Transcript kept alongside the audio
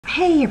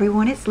Hey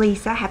everyone, it's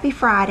Lisa. Happy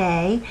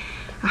Friday.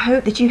 I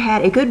hope that you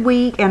had a good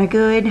week and a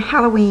good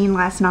Halloween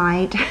last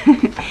night.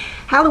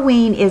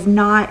 Halloween is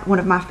not one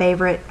of my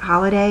favorite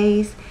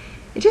holidays.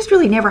 It just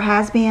really never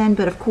has been,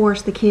 but of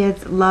course the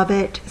kids love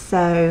it,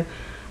 so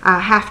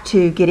I have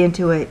to get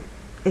into it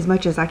as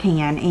much as I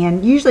can.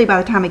 And usually by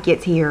the time it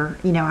gets here,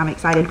 you know, I'm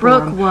excited for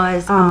them. Brooke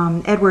was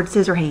Edward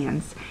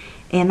Scissorhands,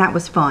 and that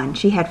was fun.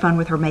 She had fun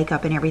with her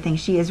makeup and everything.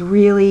 She is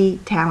really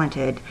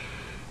talented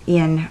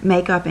in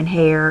makeup and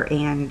hair,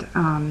 and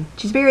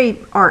she's very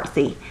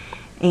artsy,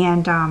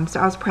 and so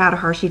I was proud of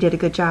her. She did a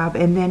good job.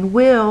 And then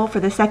Will, for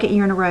the second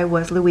year in a row,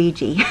 was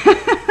Luigi.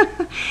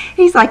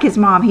 He's like his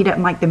mom. He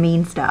doesn't like the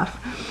mean stuff.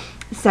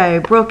 So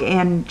Brooke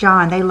and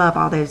John, they love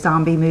all those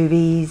zombie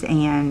movies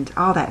and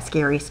all that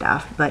scary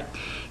stuff. But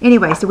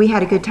anyway, so we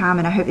had a good time,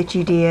 and I hope that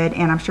you did,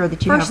 and I'm sure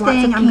that you have lots of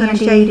candy. First thing I'm going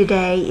to show you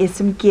today is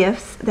some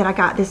gifts that I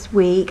got this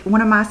week.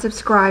 One of my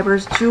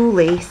subscribers,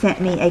 Julie,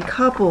 sent me a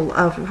couple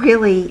of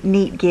really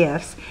neat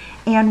gifts,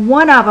 and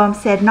one of them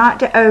said not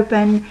to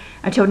open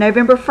until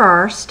November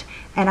 1st,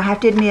 and I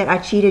have to admit I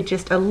cheated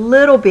just a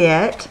little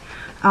bit,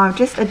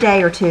 just a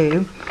day or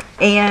two,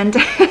 and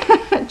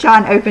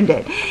John opened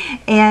it.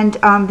 And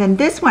then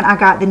this one I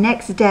got the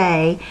next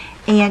day,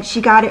 and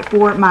she got it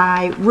for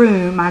my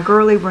room, my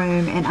girly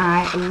room, and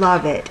I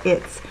love it.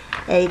 It's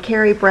a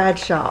Carrie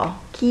Bradshaw,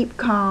 Keep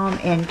Calm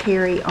and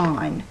Carry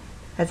On,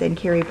 as in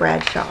Carrie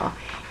Bradshaw.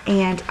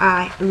 And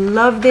I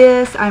love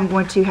this. I'm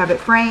going to have it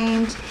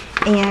framed,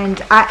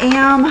 and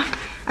I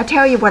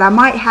tell you what I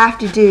might have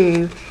to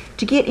do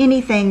to get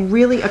anything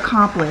really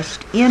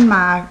accomplished in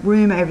my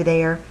room over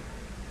there.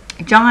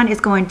 John is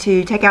going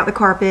to take out the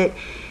carpet,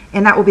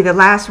 and that will be the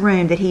last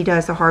room that he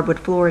does the hardwood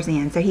floors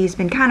in. So he's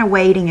been kind of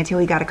waiting until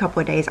he got a couple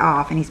of days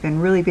off, and he's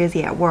been really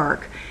busy at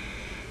work.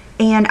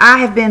 And I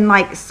have been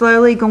like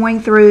slowly going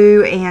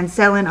through and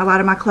selling a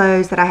lot of my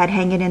clothes that I had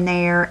hanging in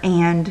there,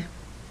 and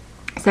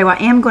so I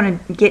am going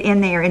to get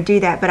in there and do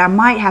that, but I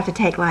might have to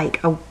take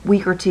like a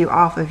week or two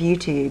off of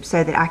YouTube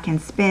so that I can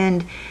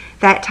spend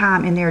that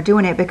time in there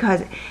doing it,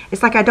 because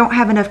it's like I don't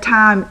have enough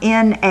time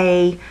in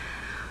a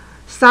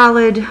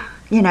solid,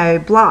 you know,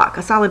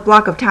 a solid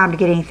block of time to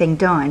get anything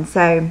done.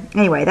 So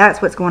anyway,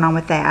 that's what's going on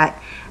with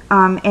that.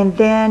 And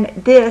then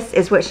this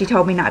is what she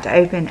told me not to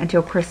open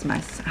until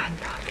Christmas. I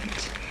love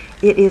it.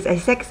 It is a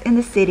Sex in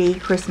the City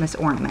Christmas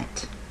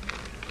ornament.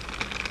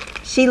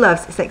 She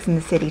loves Sex in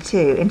the City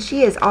too, and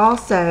she is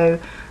also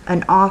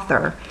an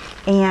author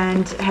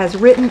and has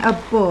written a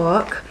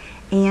book.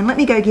 And let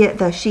me go get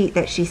the sheet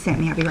that she sent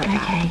me. I'll be right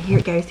back. Okay, here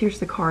it goes. Here's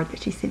the card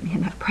that she sent me.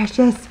 Isn't that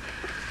precious?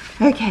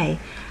 Okay.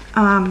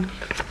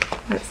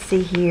 Let's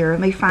see here. Let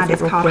me find it.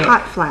 It's called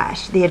Hot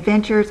Flash, The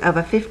Adventures of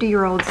a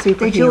 50-Year-Old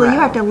Superhero. Julie, you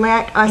have to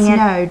let us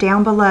know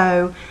down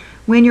below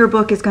when your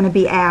book is going to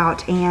be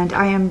out, and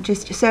I am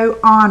just so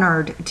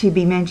honored to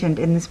be mentioned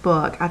in this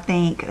book. I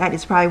think that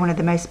is probably one of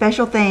the most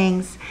special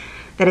things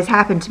that has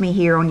happened to me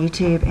here on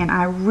YouTube, and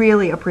I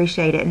really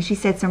appreciate it. And she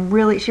said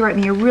she wrote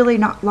me a really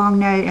long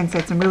note and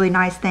said some really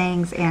nice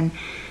things, and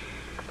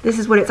this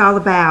is what it's all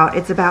about.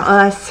 It's about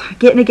us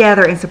getting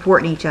together and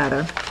supporting each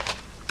other.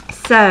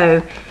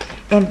 So,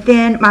 and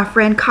then my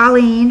friend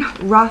Colleen,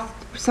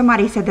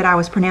 somebody said that I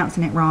was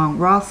pronouncing it wrong,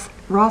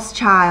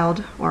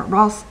 Rothschild.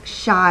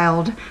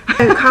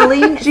 So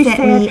Colleen sent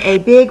me a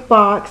big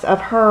box of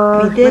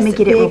her, let me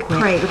get it real quick,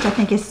 crate, which I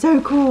think is so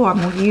cool. I'm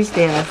going to use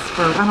this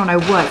for, I don't know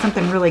what,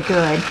 something really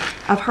good,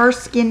 of her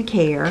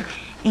skincare.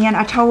 And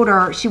I told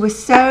her she was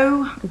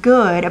so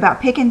good about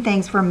picking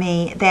things for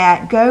me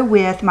that go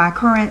with my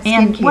current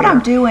skincare. And what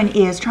I'm doing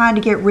is trying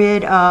to get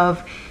rid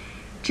of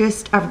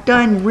I've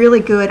done really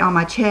good on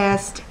my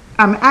chest.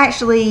 I'm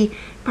actually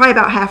probably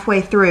about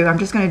halfway through. I'm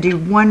just going to do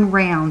one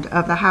round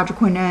of the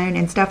hydroquinone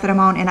and stuff that I'm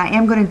on, and I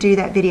am going to do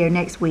that video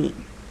next week.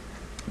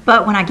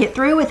 But when I get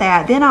through with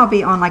that, then I'll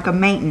be on like a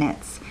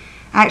maintenance.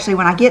 Actually,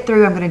 when I get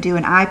through, I'm going to do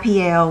an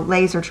IPL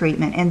laser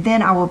treatment, and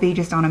then I will be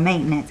just on a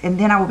maintenance, and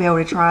then I will be able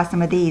to try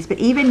some of these. But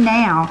even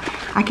now,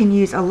 I can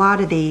use a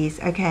lot of these.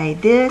 Okay,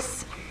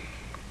 this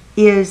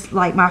is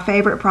like my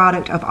favorite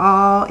product of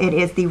all. It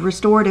is the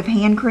Restorative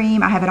Hand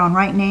Cream. I have it on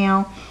right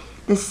now.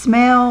 The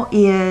smell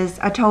is,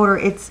 I told her,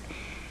 it's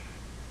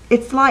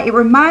like, it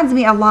reminds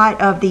me a lot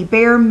of the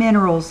Bare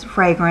Minerals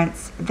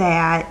fragrance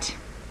that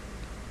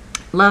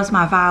Loves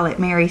My Violet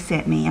Mary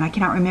sent me, and I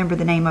cannot remember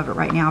the name of it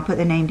right now. I'll put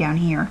the name down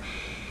here.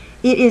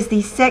 It is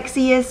the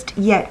sexiest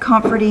yet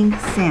comforting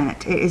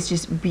scent. It is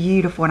just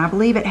beautiful, and I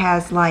believe it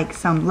has like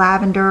some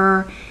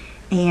lavender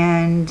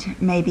and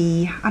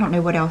maybe, I don't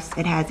know what else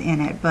it has in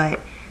it, but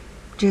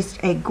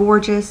just a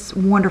gorgeous,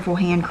 wonderful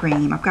hand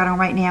cream. I've got on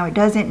right now. It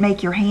doesn't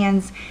make your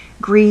hands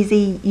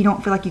greasy. You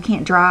don't feel like you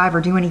can't drive or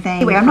do anything.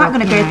 Anyway, I'm not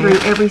going to go through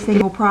every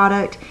single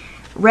product.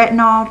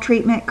 Retinol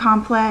treatment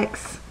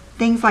complex,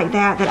 things like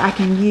that that I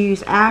can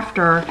use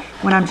after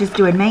when I'm just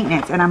doing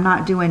maintenance and I'm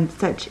not doing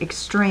such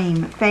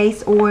extreme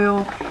face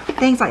oil,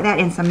 things like that,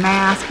 and some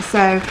masks. So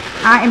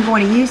I am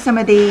going to use some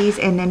of these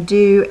and then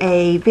do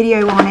a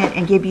video on it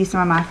and give you some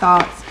of my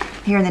thoughts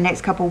here in the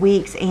next couple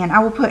weeks. And I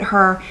will put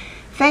her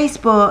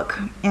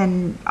Facebook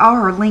and all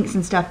her links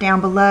and stuff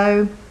down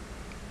below.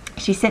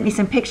 She sent me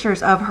some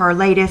pictures of her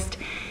latest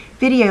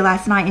video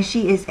last night, and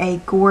she is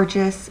a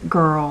gorgeous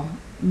girl.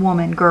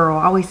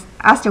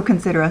 I still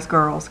consider us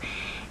girls.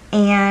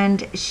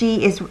 And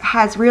she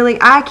has really,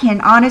 I do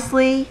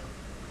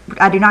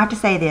not have to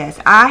say this,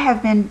 I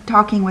have been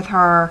talking with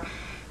her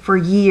for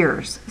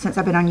years since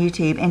I've been on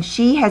YouTube, and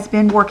she has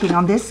been working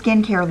on this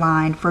skincare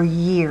line for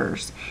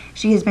years.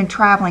 She has been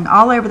traveling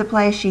all over the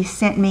place. She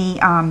sent me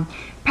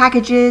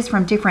packages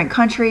from different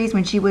countries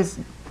when she was,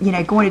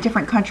 going to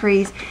different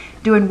countries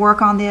doing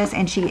work on this,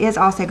 and she is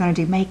also going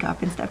to do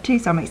makeup and stuff too,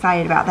 so I'm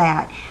excited about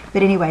that.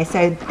 But anyway,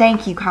 so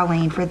thank you,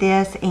 Colleen, for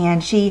this,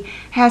 and she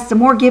has some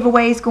more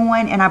giveaways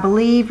going, and I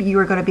believe you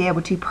are going to be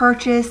able to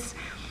purchase.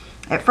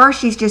 At first,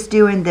 she's just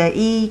doing the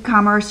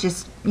e-commerce,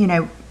 just,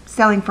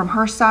 selling from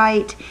her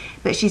site,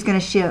 but she's going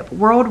to ship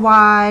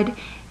worldwide,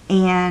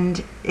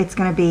 and it's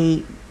going to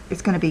be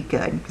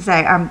good. So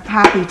I'm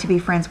happy to be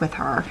friends with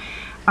her.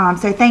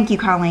 So thank you,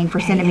 Colleen, for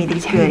sending me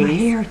these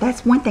goodies.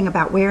 That's one thing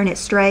about wearing it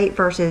straight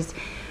versus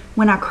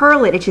when I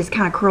curl it, it just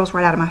kind of curls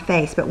right out of my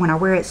face. But when I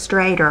wear it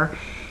straighter,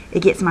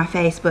 it gets in my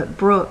face. But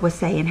Brooke was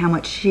saying how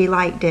much she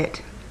liked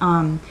it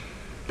the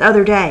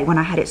other day when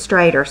I had it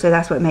straighter. So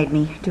that's what made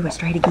me do it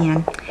straight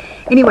again.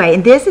 Anyway,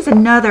 and this is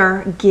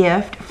another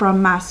gift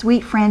from my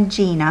sweet friend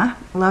Gina.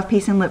 Love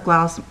Peace and Lip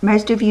Gloss.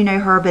 Most of you know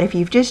her, but if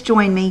you've just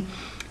joined me,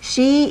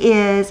 she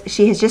has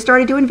just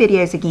started doing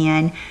videos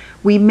again.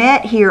 We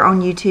met here on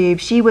YouTube.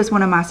 She was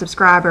one of my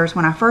subscribers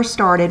when I first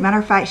started. Matter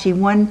of fact, she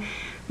won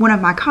one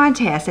of my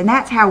contests, and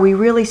that's how we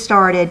really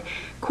started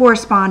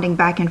corresponding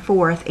back and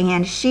forth.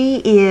 And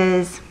she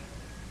is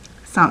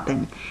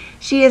something.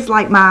 She is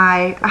like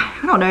my,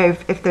 I don't know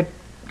if the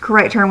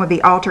correct term would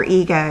be alter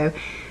ego,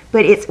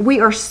 but we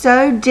are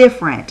so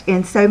different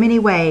in so many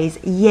ways,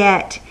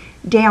 yet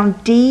down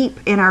deep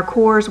in our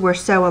cores we're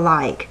so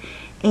alike.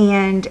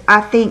 And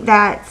I think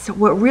that's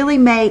what really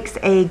makes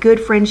a good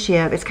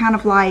friendship. It's kind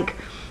of like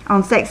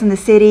on Sex and the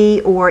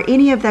City or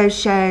any of those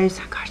shows.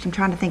 Gosh, I'm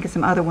trying to think of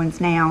some other ones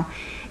now.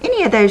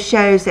 Any of those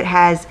shows that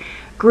has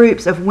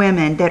groups of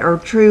women that are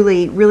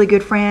truly really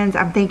good friends.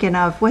 I'm thinking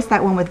of, what's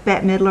that one with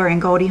Bette Midler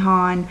and Goldie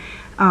Hawn?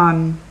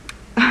 The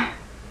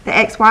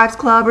Ex-Wives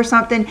Club or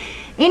something.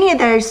 Any of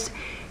those,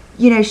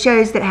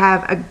 shows that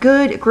have a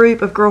good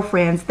group of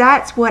girlfriends.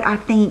 That's what I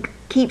think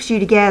keeps you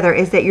together,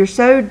 is that you're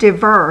so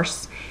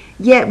diverse.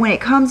 Yet when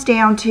it comes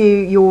down to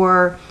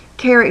your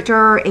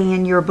character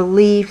and your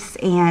beliefs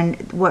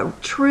and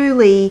what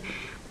truly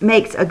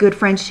makes a good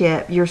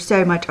friendship, you're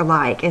so much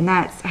alike. And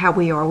that's how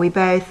we are. We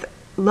both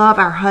love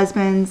our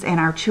husbands and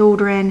our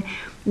children.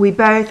 We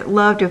both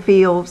love to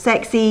feel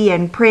sexy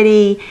and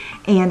pretty,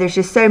 and there's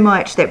just so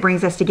much that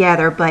brings us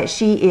together. But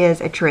she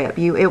is a trip.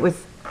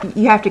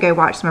 You have to go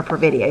watch some of her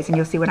videos and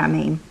you'll see what I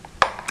mean.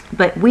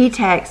 But we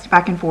text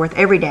back and forth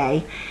every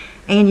day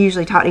and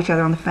usually talk to each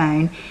other on the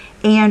phone.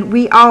 And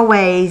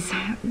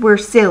we're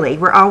silly.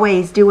 We're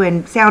always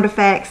doing sound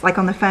effects like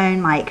on the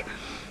phone, like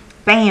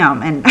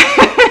bam, and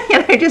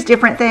just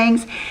different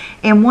things.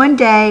 And one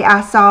day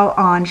I saw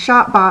on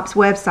Shopbop's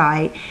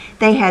website,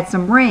 they had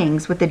some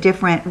rings with the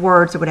different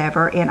words or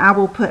whatever, and I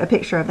will put a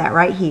picture of that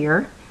right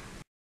here.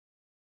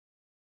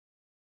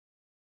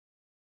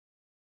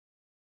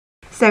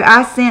 So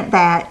I sent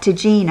that to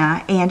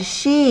Gina, and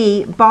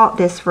she bought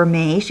this for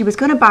me. She was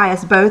going to buy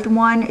us both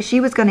one. She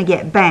was going to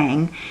get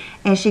Bang,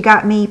 and she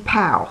got me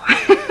Pow.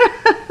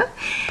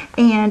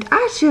 And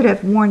I should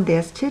have worn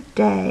this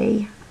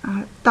today.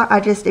 I thought I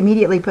just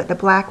immediately put the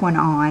black one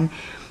on.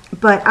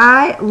 But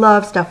I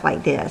love stuff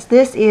like this.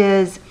 This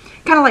is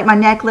kind of like my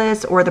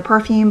necklace or the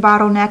perfume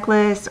bottle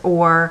necklace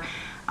or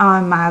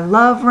my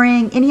love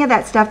ring. Any of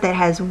that stuff that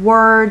has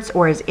words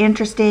or is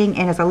interesting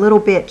and is a little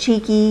bit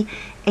cheeky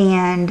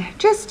and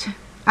just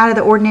out of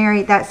the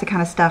ordinary. That's the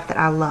kind of stuff that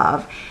I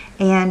love.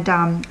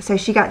 And so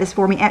she got this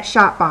for me at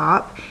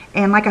Shopbop.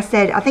 And like I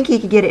said, I think you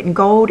could get it in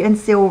gold and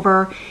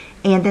silver.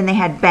 And then they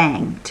had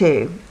Bang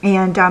too.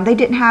 And they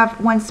didn't have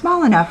one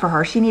small enough for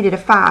her. She needed a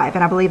 5,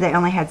 and I believe they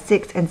only had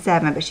 6 and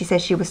 7, but she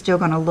said she was still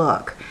going to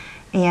look.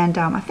 And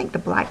I think the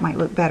black might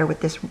look better with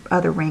this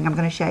other ring I'm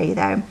going to show you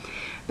though.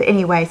 But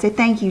anyway, so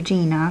thank you,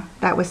 Gina.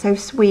 That was so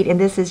sweet. And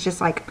this is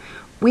just like,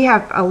 we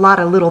have a lot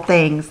of little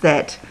things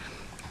that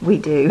we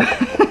do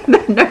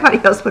that nobody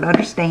else would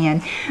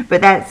understand. But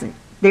that's,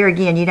 there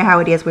again, you know how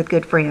it is with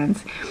good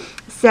friends.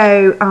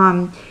 So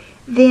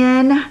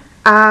then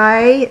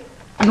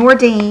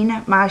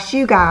Nordine, my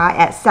shoe guy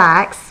at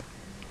Saks,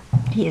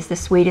 he is the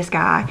sweetest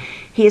guy.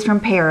 He is from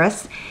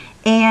Paris,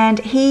 and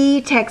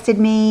he texted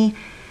me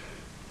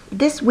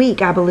this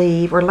week, I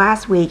believe, or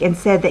last week, and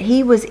said that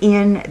he was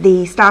in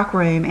the stock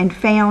room and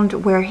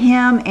found where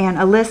him and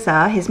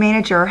Alyssa, his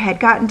manager, had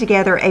gotten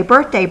together a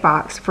birthday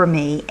box for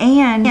me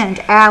and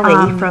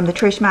Allie from the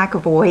Trish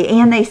McAvoy,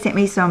 and they sent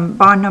me some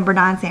Bond No.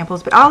 9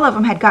 samples, but all of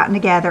them had gotten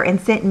together and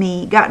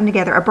gotten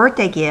together a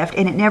birthday gift,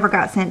 and it never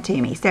got sent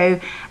to me. So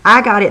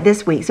I got it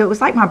this week. So it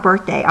was like my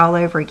birthday all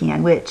over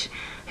again, which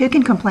who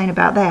can complain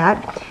about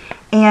that?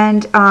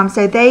 And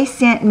so they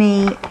sent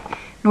me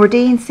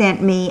Nordine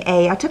sent me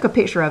I took a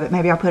picture of it,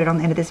 maybe I'll put it on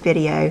the end of this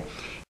video.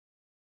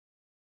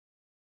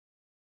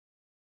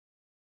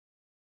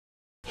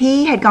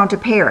 He had gone to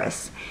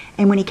Paris,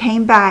 and when he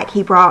came back,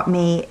 he brought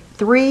me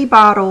 3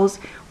 bottles,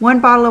 1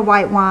 bottle of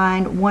white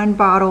wine, 1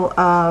 bottle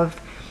of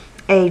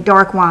a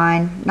dark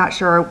wine, not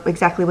sure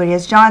exactly what it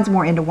is. John's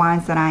more into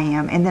wines than I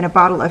am, and then a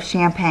bottle of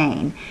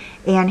champagne.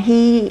 And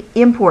he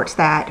imports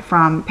that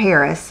from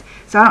Paris.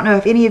 So I don't know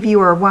if any of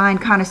you are wine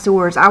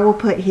connoisseurs. I will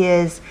put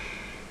his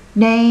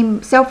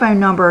name, cell phone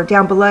number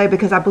down below,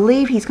 because I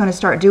believe he's going to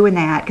start doing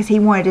that because he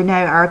wanted to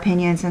know our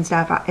opinions and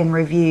stuff and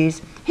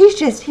reviews.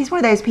 He's one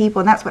of those people,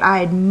 and that's what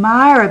I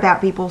admire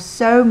about people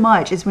so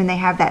much, is when they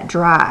have that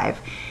drive.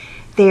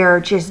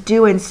 They're just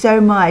doing so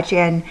much,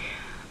 and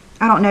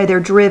I don't know, they're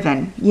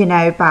driven, you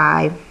know,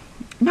 by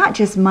not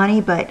just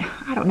money, but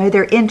I don't know,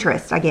 their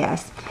interest, I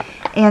guess.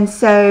 And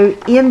so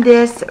in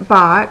this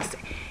box,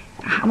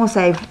 I'm going to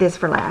save this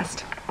for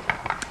last,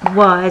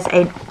 was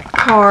a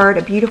card,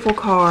 a beautiful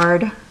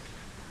card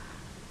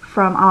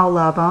from all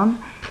of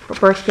them for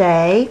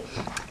birthday.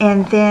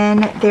 And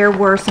then there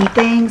were some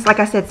things, like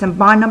I said, some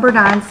Bond Number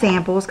 9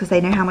 samples, because they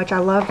know how much I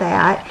love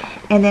that.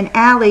 And then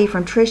Allie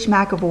from Trish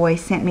McAvoy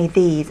sent me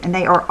these, and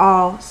they are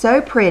all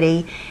so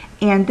pretty.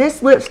 And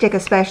this lipstick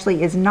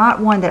especially is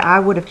not one that I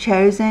would have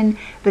chosen,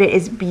 but it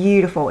is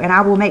beautiful, and I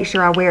will make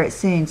sure I wear it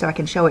soon so I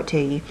can show it to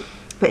you.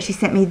 But she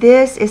sent me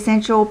this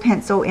Essential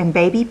Pencil in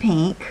Baby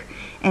Pink,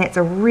 and it's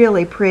a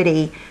really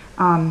pretty,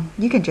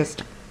 you can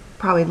just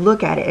probably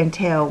look at it and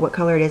tell what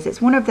color it is.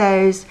 It's one of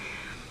those,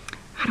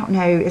 I don't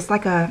know, it's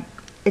like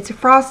it's a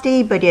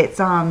frosty, but it's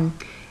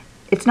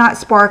not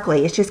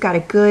sparkly. It's just got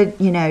a good,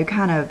 you know,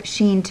 kind of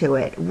sheen to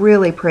it.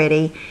 Really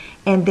pretty.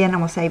 And then I'm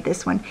going to save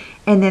this one.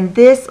 And then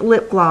this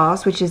lip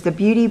gloss, which is the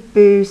Beauty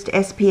Boost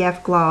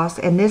SPF gloss,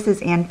 and this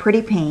is in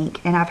Pretty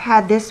Pink. And I've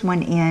had this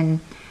one in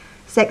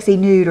Sexy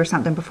Nude or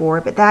something before,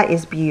 but that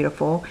is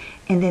beautiful.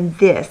 And then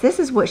this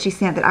is what she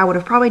sent that I would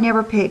have probably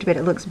never picked, but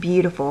it looks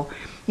beautiful.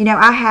 You know,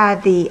 I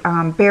had the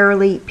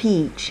Barely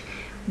Peach.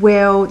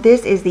 Well,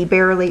 this is the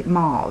Barely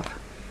Mauve,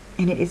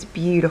 and it is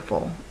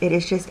beautiful. It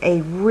is just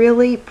a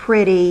really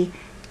pretty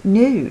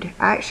nude,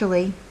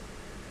 actually.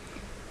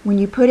 When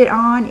you put it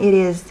on, it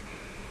is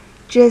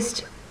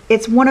just,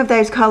 it's one of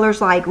those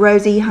colors like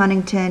Rosie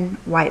Huntington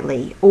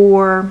Whiteley,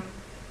 or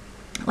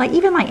like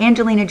even like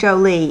Angelina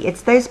Jolie.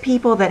 It's those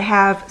people that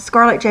have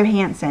Scarlett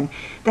Johansson,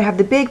 that have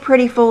the big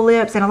pretty full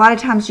lips, and a lot of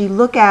times you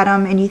look at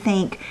them and you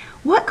think,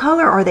 what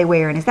color are they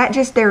wearing? Is that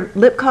just their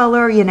lip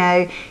color? You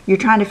know, you're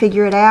trying to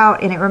figure it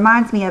out. And it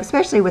reminds me of,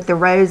 especially with the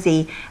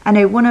Rosie, I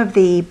know one of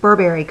the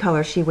Burberry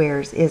colors she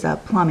wears is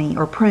a plummy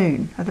or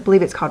prune. I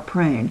believe it's called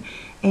prune.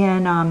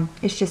 And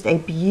it's just a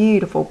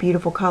beautiful,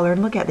 beautiful color.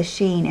 And look at the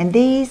sheen. And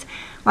these,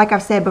 like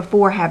I've said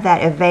before, have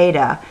that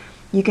Aveda.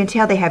 You can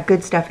tell they have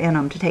good stuff in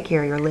them to take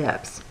care of your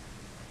lips.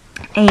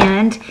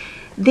 And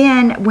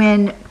then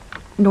when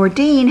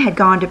Nordine had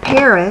gone to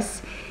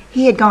Paris,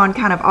 he had gone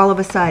kind of all of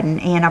a sudden.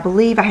 And I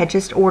believe I had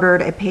just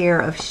ordered a pair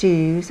of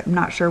shoes. I'm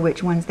not sure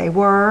which ones they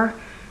were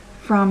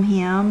from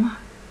him.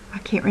 I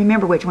can't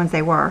remember which ones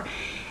they were.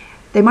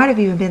 They might have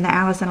even been the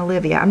Alice and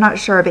Olivia. I'm not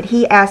sure, but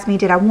he asked me,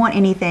 did I want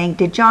anything?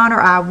 Did John or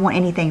I want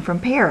anything from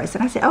Paris?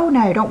 And I said, oh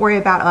no, don't worry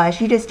about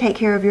us. You just take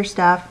care of your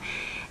stuff,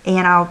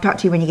 and I'll talk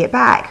to you when you get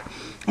back.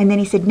 And then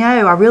he said,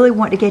 no, I really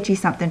want to get you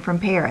something from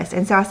Paris.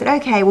 And so I said,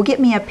 okay, well,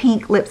 get me a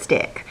pink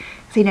lipstick.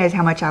 So he knows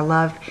how much I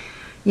love,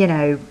 you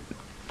know,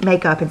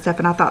 makeup and stuff,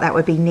 and I thought that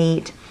would be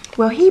neat.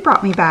 Well, he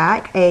brought me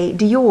back a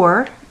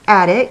Dior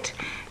Addict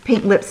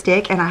pink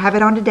lipstick, and I have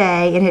it on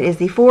today, and it is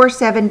the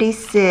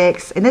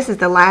 476, and this is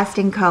the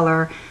lasting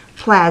color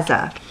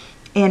Plaza,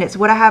 and it's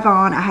what I have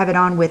on. I have it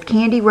on with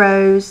Candy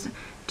Rose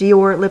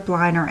Dior lip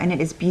liner, and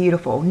it is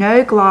beautiful.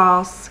 No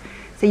gloss,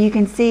 so you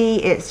can see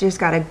it's just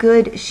got a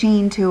good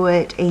sheen to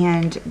it,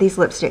 and these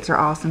lipsticks are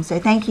awesome. So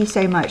thank you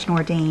so much,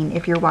 Nordine,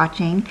 if you're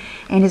watching,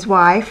 and his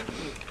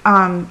wife.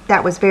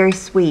 That was very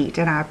sweet,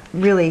 and I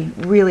really,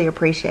 really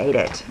appreciate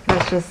it.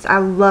 That's just, I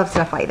love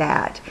stuff like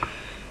that.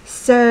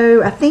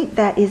 So I think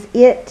that is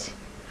it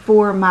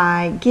for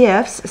my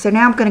gifts. So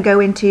now I'm going to go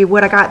into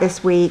what I got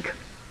this week.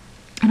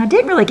 And I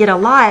didn't really get a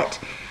lot.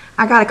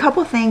 I got a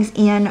couple things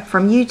in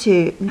from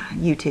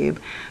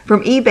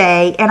from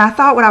eBay. And I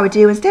thought what I would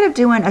do, instead of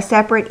doing a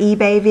separate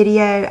eBay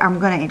video, I'm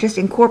going to just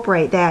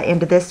incorporate that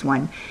into this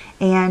one.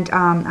 And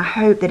I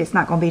hope that it's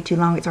not going to be too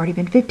long. It's already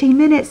been 15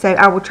 minutes, so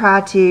I will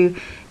try to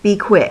be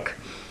quick.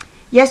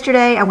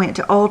 Yesterday I went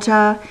to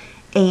Ulta,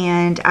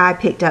 and I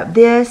picked up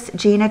this.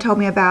 Gina told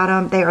me about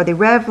them. They are the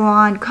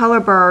Revlon Color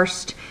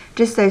Burst,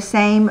 just those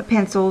same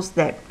pencils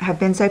that have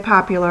been so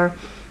popular.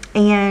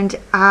 And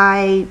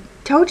I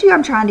told you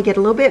I'm trying to get a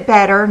little bit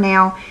better.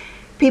 Now,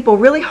 people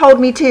really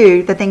hold me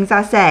to the things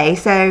I say.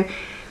 So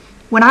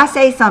when I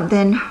say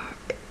something,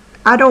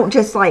 I don't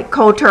just like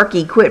cold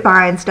turkey quit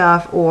buying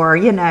stuff, or,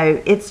 you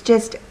know, it's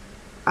just,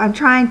 I'm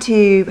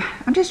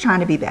just trying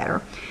to be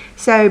better.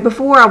 So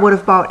before I would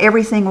have bought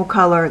every single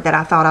color that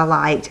I thought I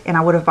liked, and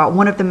I would have bought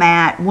one of the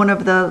matte, one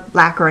of the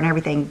lacquer and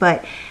everything.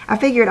 But I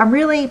figured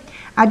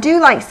I do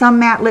like some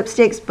matte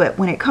lipsticks, but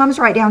when it comes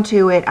right down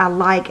to it, I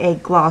like a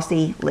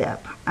glossy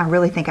lip. I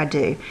really think I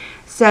do.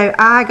 So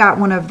I got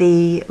one of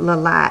the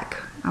Lilac,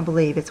 I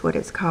believe it's what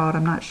it's called.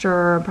 I'm not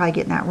sure. I'm probably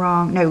getting that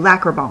wrong. No,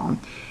 Lacquer Balm.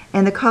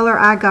 And the color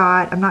I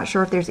got, I'm not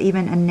sure if there's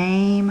even a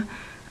name.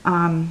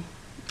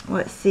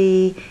 Let's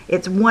see.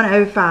 It's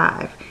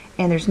 105.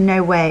 And there's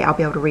no way I'll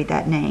be able to read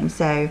that name.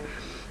 So,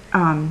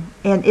 and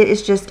it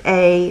is just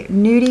a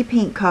nudie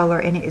pink color,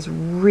 and it is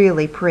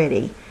really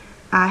pretty.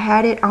 I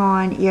had it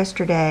on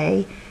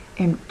yesterday,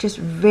 and just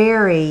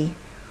very,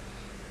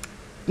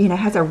 you know,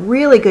 has a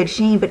really good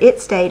sheen, but it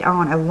stayed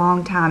on a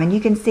long time. And you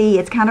can see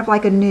it's kind of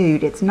like a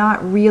nude. It's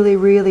not really,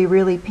 really,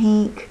 really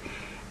pink.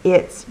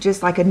 It's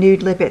just like a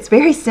nude lip. It's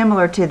very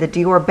similar to the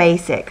Dior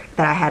Basic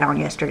that I had on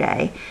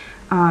yesterday.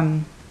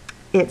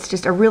 It's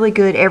just a really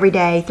good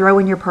everyday throw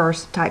in your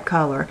purse type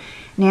color.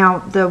 Now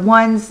the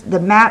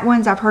matte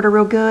ones I've heard are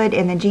real good,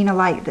 and then Gina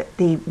liked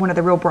the one of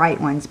the real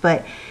bright ones,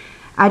 but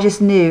I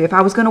just knew if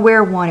I was going to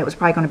wear one, it was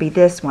probably going to be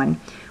this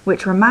one.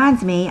 Which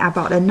reminds me, I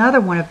bought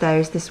another one of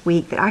those this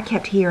week that I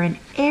kept hearing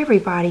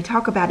everybody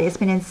talk about. It's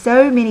been in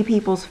so many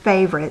people's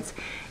favorites,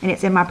 and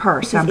it's in my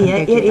purse. So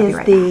it is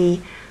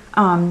the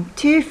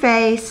Too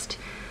Faced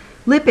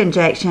lip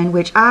injection,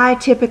 which I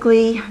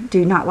typically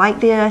do not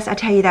like this. I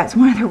tell you, that's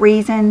one of the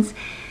reasons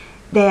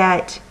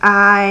that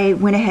I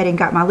went ahead and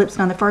got my lips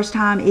done the first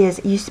time. Is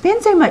you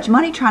spend so much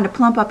money trying to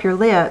plump up your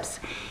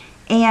lips,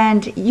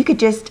 and you could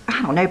just,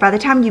 I don't know, by the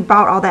time you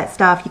bought all that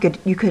stuff,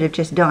 you could have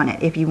just done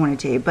it if you wanted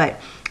to. But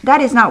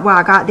that is not why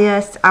I got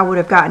this. I would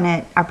have gotten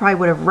it, I probably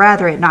would have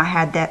rather it not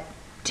had that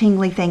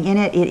tingly thing in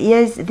it. It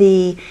is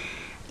the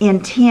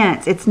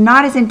intense. It's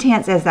not as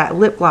intense as that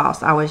lip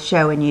gloss I was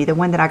showing you, the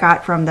one that I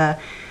got from the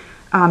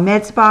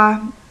Med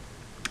Spa.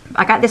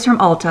 I got this from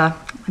Ulta.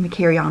 Let me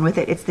carry on with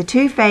it. It's the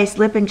Too Faced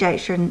Lip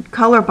Injection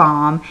Color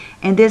Balm,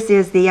 and this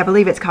is the, I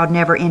believe it's called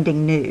Never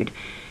Ending Nude.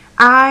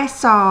 I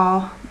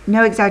saw,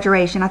 no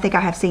exaggeration, I think I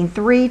have seen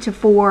 3 to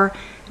 4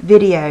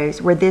 videos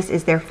where this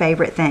is their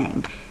favorite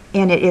thing,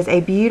 and it is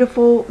a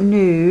beautiful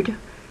nude.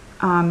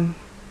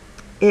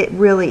 It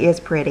really is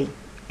pretty,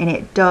 and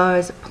it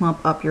does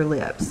plump up your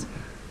lips,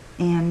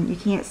 and you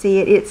can't see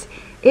it.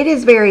 It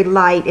is very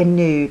light and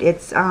nude.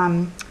 It's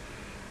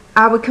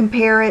I would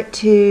compare it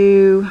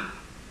to,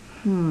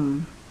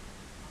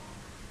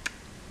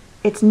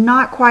 it's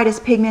not quite as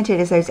pigmented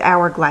as those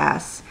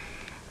Hourglass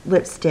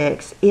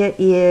lipsticks. It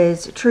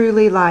is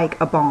truly like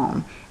a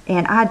balm.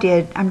 And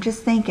I'm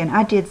just thinking,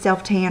 I did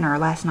self-tanner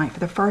last night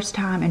for the first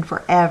time in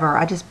forever.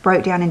 I just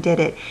broke down and did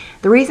it.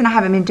 The reason I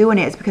haven't been doing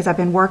it is because I've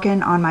been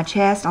working on my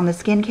chest, on the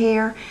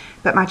skincare,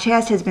 but my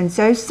chest has been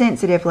so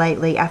sensitive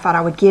lately, I thought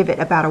I would give it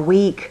about a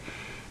week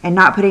and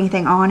not put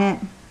anything on it.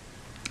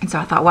 And so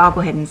I thought, well, I'll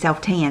go ahead and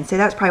self-tan. So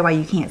that's probably why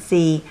you can't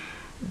see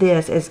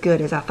this as good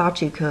as I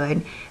thought you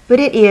could. But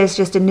it is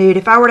just a nude.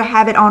 If I were to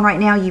have it on right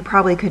now, you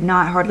probably could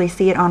not hardly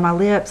see it on my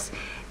lips.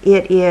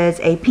 It is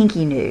a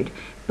pinky nude,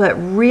 but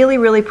really,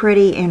 really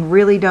pretty, and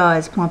really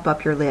does plump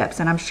up your lips.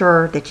 And I'm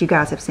sure that you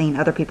guys have seen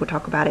other people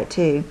talk about it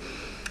too.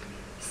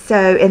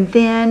 So, and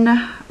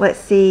then let's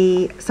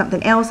see,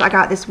 something else I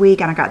got this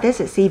week, and I got this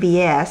at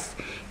CVS.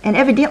 And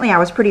evidently I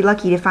was pretty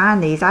lucky to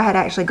find these. I had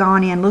actually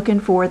gone in looking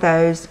for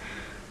those.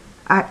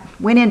 I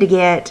went in to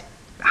get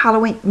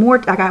Halloween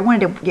I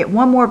wanted to get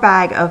one more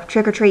bag of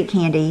trick-or-treat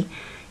candy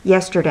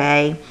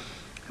yesterday.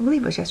 I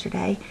believe it was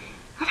yesterday.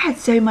 I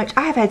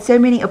have had so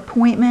many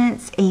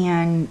appointments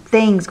and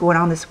things going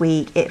on this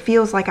week. It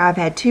feels like I've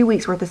had 2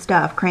 weeks worth of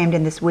stuff crammed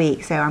in this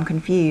week, so I'm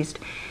confused.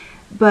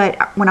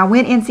 But when I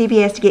went in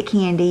CVS to get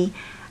candy,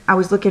 I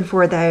was looking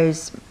for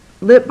those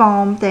lip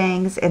balm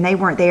things, and they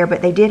weren't there,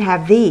 but they did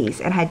have these.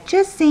 And I had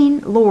just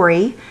seen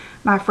Lori,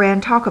 my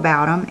friend, talk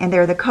about them, and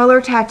they're the Color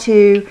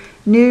Tattoo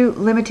new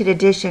limited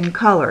edition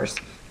colors.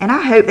 And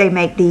I hope they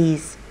make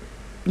these,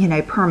 you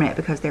know, permanent,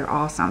 because they're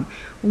awesome.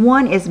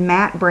 One is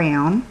matte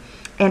brown,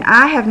 and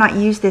I have not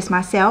used this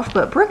myself,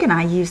 but Brooke and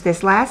I used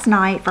this last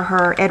night for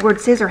her Edward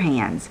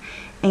Scissorhands,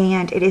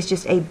 and it is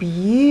just a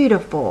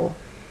beautiful,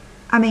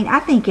 I mean, I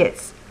think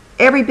it's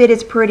every bit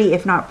as pretty,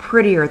 if not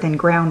prettier, than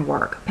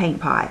Groundwork Paint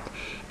Pot.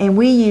 And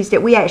we used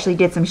it, we actually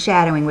did some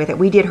shadowing with it.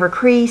 We did her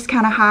crease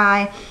kind of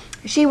high.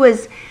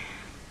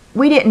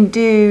 We didn't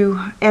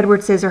do Edward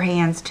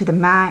Scissorhands to the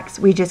max.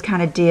 We just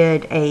kind of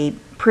did a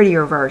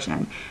prettier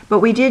version. But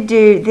we did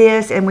do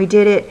this, and we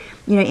did it,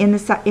 you know, in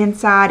the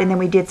inside, and then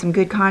we did some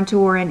good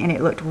contouring, and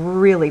it looked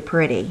really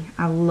pretty.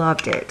 I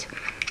loved it.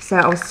 So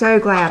I was so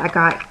glad I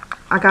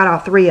got all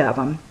 3 of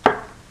them.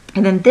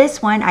 And then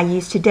this one I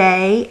used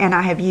today, and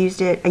I used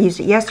it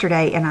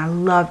yesterday, and I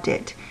loved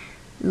it.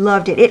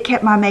 Loved it. It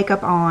kept my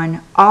makeup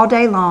on all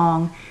day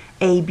long.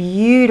 A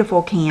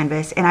beautiful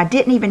canvas, and I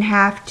didn't even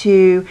have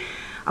to.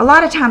 A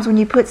lot of times when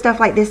you put stuff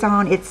like this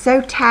on, it's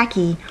so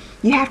tacky,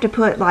 you have to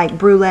put like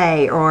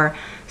brulee or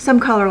some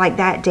color like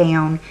that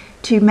down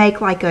to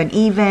make like an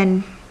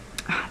even,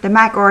 the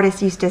MAC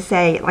artist used to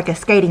say, like a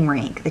skating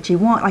rink, that you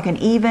want like an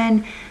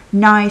even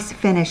nice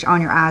finish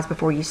on your eyes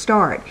before you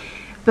start.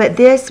 But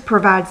this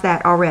provides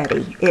that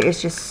already. It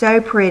is just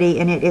so pretty,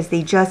 and it is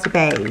the Just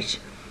Beige,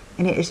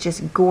 and it is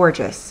just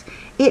gorgeous.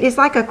 It is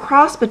like a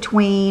cross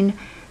between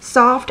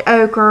Soft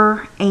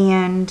Ochre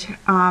and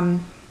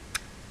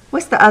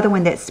what's the other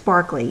one that's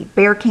sparkly?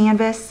 Bare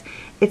Canvas.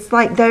 It's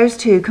like those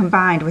two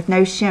combined with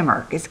no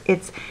shimmer.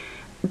 It's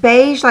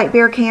beige like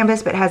Bare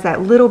Canvas, but has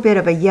that little bit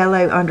of a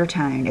yellow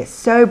undertone. It's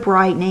so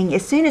brightening.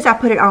 As soon as I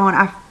put it on,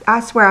 I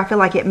swear I feel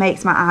like it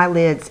makes my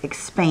eyelids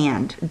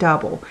expand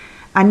double.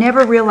 I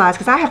never realized,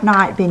 because I have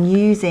not been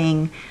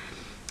using,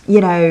 you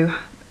know,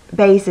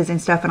 bases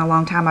and stuff in a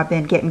long time. I've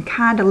been getting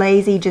kind of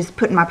lazy, just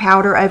putting my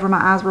powder over my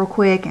eyes real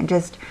quick and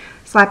just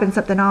slapping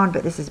something on,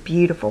 but this is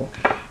beautiful.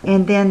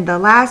 And then the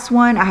last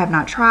one I have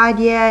not tried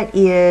yet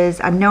is,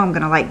 I know I'm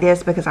going to like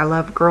this because I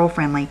love Girl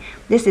Friendly.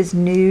 This is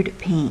Nude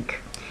Pink.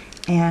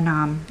 And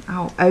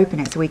I'll open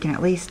it so we can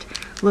at least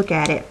look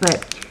at it.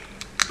 But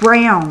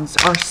browns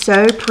are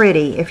so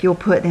pretty if you'll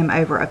put them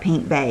over a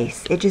pink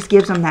base. It just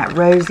gives them that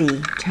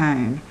rosy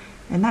tone.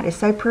 And that is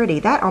so pretty.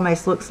 That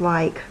almost looks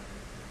like,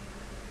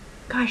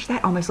 gosh,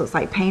 that almost looks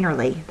like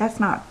Painterly. That's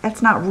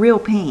not real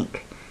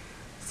pink.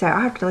 So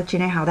I'll have to let you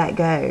know how that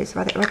goes.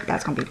 I think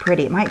that's going to be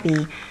pretty. It might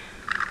be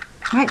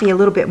a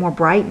little bit more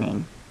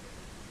brightening.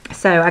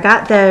 So I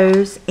got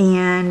those,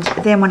 and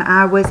then when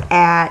I was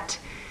at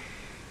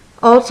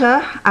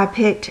Ulta, I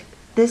picked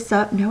this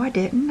up. No, I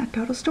didn't. A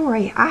total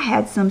story. I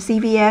had some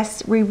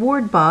CVS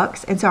reward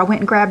bucks, and so I went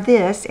and grabbed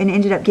this and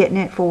ended up getting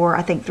it for,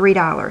 I think,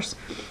 $3.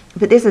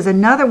 But this is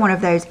another one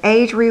of those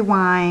Age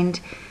Rewind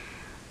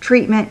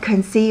treatment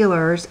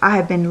concealers. I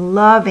have been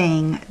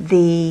loving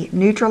the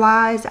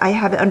Neutralize. I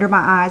have it under my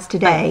eyes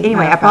today.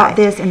 Anyway, I bought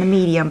this in the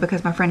medium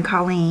because my friend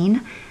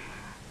Colleen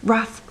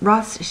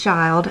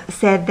Rothschild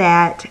said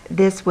that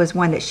this was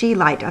one that she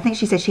liked. I think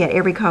she said she had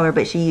every color,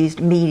 but she used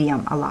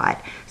medium a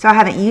lot. So I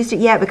haven't used it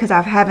yet because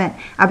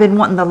I've been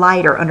wanting the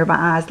lighter under my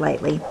eyes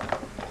lately.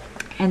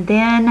 And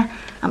then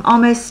I'm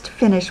almost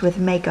finished with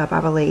makeup,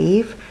 I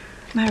believe.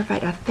 Matter of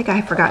fact, I think I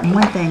have forgotten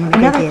one thing.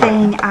 Another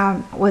thing,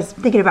 I was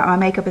thinking about my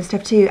makeup and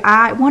stuff too.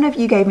 One of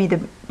you gave me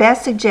the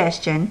best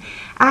suggestion.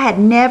 I had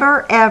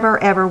never,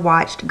 ever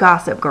watched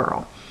Gossip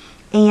Girl.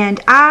 And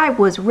I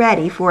was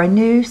ready for a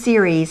new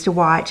series to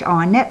watch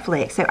on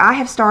Netflix. So I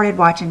have started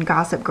watching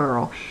Gossip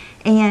Girl.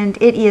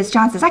 And it is,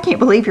 John says, I can't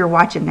believe you're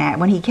watching that,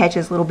 when he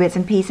catches little bits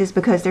and pieces,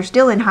 because they're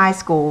still in high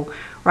school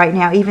right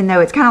now, even though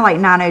it's kind of like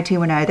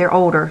 90210. They're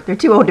older. They're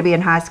too old to be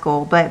in high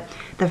school. But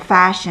the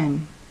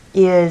fashion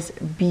is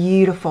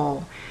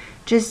beautiful.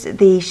 Just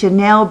the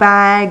Chanel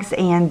bags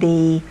and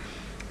the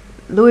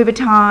Louis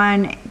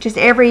Vuitton, just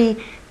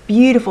every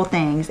beautiful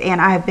things.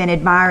 And I have been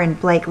admiring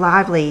Blake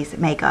Lively's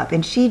makeup,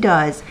 and she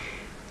does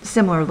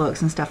similar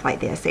looks and stuff like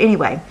this.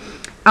 Anyway,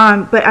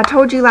 but I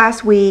told you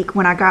last week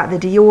when I got the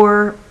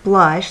Dior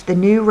blush, the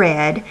new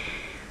red,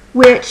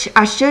 which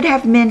I should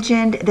have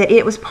mentioned that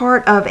it was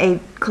part of a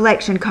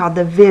collection called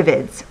the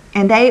Vivids,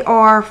 and they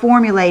are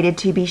formulated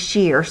to be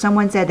sheer.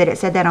 Someone said that it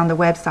said that on the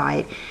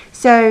website.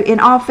 So in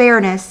all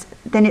fairness,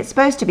 then it's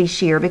supposed to be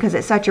sheer because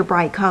it's such a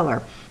bright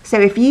color. So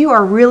if you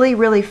are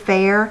really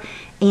fair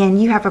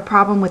and you have a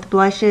problem with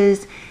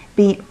blushes,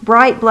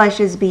 bright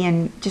blushes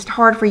being just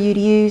hard for you to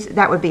use,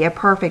 that would be a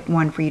perfect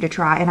one for you to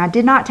try. And I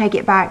did not take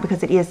it back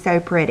because it is so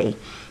pretty.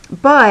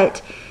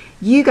 But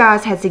you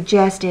guys had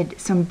suggested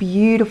some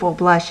beautiful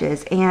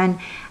blushes, and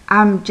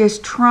I'm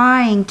just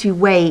trying to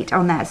wait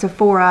on that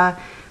Sephora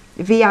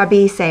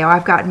VIB sale.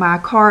 I've got my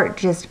cart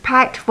just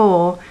packed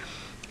full,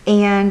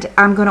 and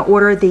I'm going to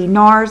order the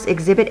NARS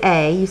Exhibit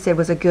A, you said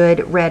was a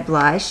good red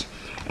blush.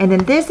 And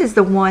then this is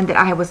the one that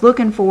I was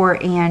looking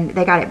for, and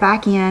they got it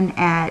back in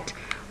at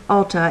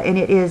Ulta, and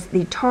it is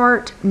the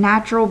Tarte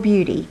Natural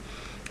Beauty.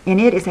 And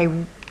it is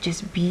a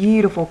just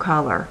beautiful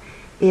color.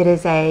 It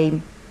is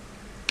a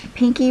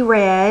pinky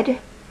red.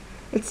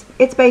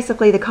 It's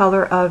basically the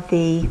color of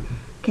the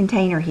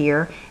container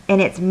here,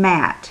 and it's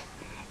matte.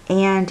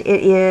 And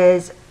it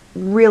is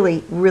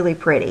really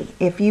pretty.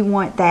 If you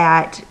want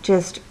that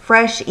just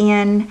fresh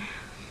in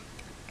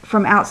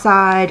from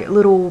outside,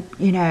 little,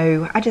 you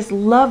know, I just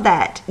love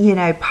that, you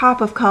know, pop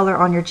of color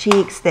on your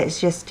cheeks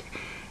that's just,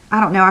 I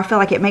don't know, I feel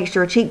like it makes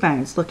your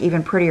cheekbones look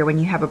even prettier when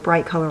you have a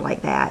bright color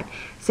like that.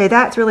 So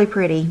that's really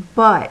pretty,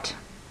 but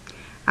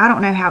I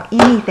don't know how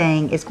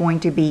anything is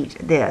going to beat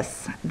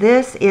this.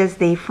 This is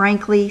the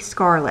Frankly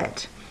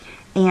Scarlet.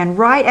 And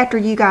right after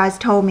you guys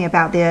told me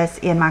about this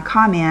in my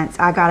comments,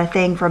 I got a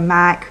thing from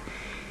MAC,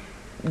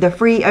 the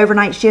free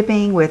overnight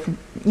shipping with,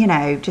 you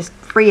know, just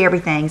free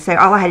everything. So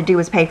all I had to do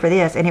was pay for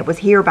this, and it was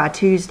here by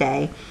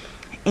Tuesday.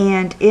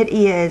 And it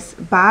is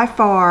by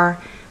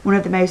far one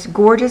of the most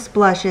gorgeous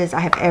blushes I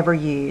have ever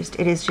used.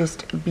 It is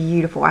just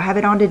beautiful. I have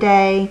it on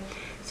today,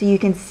 so you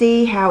can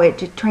see how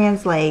it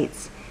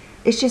translates.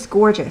 It's just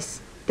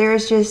gorgeous.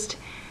 There's just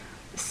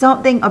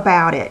something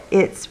about it.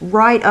 It's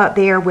right up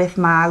there with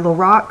my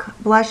Lorac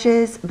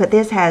blushes, but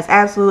this has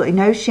absolutely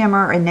no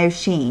shimmer and no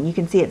sheen. You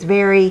can see it's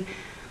very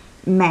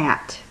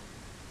matte,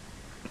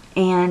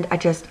 and I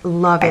just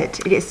love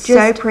it. It is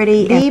so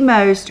pretty. The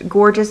most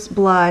gorgeous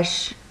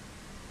blush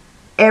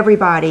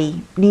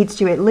everybody needs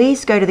to at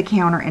least go to the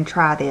counter and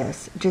try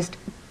this. Just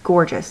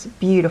gorgeous,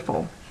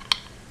 beautiful.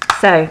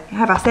 So,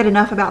 have I said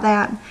enough about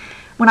that?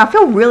 When I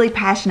feel really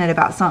passionate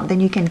about something,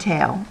 you can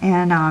tell.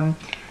 And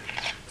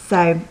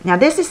so, now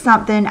this is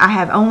something I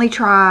have only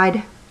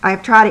tried.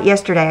 I've tried it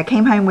yesterday. I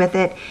came home with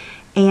it,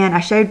 and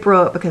I showed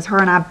Brooke because her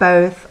and I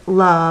both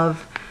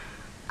love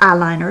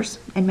eyeliners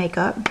and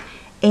makeup.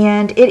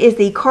 And it is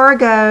the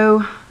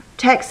Cargo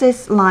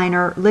Texas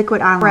Liner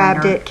Liquid Eyeliner.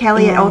 Grabbed it.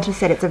 Kelly at Ulta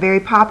said it's a very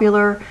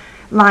popular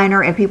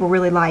liner and people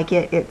really like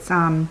it. It's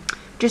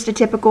just a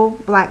typical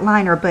black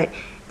liner, but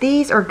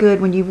these are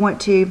good when you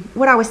want to.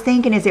 What I was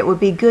thinking is it would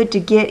be good to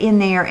get in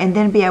there and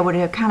then be able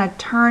to kind of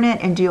turn it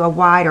and do a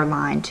wider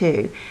line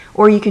too.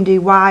 Or you can do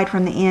wide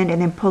from the end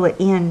and then pull it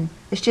in.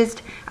 It's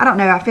just, I don't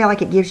know, I feel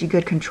like it gives you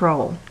good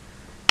control.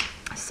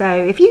 So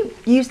if you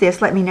use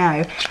this, let me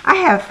know. I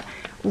have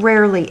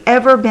rarely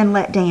ever been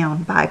let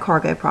down by a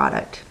Cargo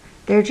product.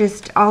 They're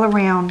just all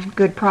around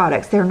good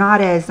products. They're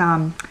not as,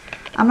 I'm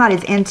not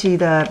as into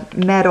the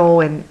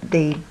metal and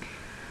the,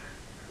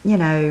 you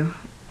know,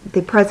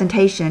 the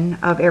presentation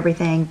of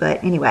everything,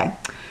 but anyway.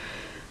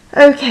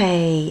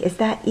 Okay, is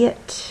that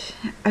it?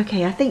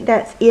 Okay, I think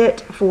that's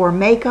it for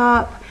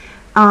makeup.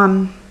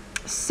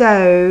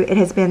 So it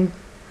has been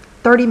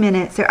 30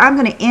 minutes, so I'm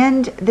going to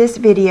end this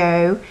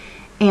video,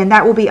 and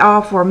that will be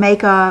all for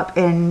makeup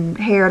and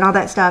hair and all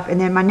that stuff. And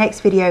then my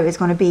next video is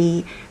going to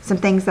be some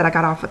things that I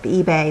got off of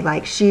eBay,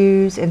 like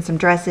shoes and some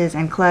dresses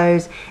and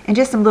clothes and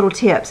just some little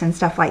tips and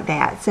stuff like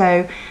that.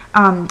 So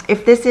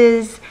if this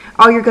is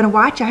all you're going to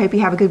watch, I hope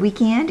you have a good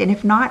weekend, and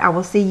if not, I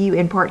will see you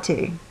in part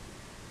 2.